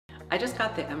I just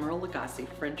got the Emeril Lagasse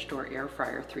French door air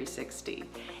fryer 360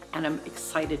 and I'm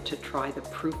excited to try the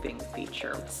proofing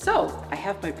feature. So I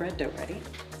have my bread dough ready.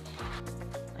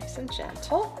 Nice and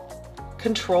gentle.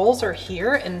 Controls are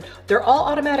here and they're all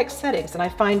automatic settings and I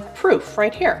find proof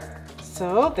right here.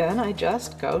 So then I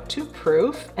just go to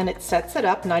proof and it sets it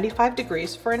up 95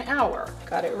 degrees for an hour.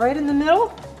 Got it right in the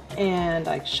middle and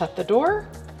I shut the door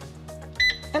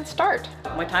and start.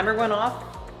 My timer went off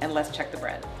and let's check the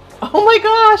bread. Oh my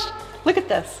gosh, look at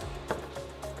this.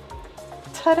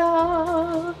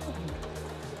 Ta-da!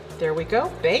 There we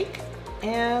go, bake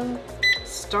and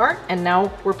start, and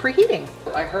now we're preheating.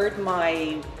 I heard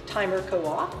my timer go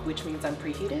off, which means I'm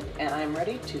preheated, and I'm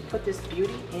ready to put this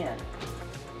beauty in.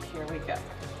 Here we go.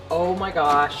 Oh my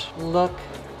gosh, look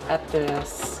at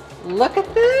this. Look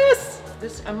at this!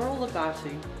 This Emeril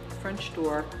Lagasse French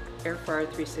door air fryer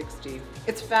 360.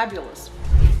 It's fabulous.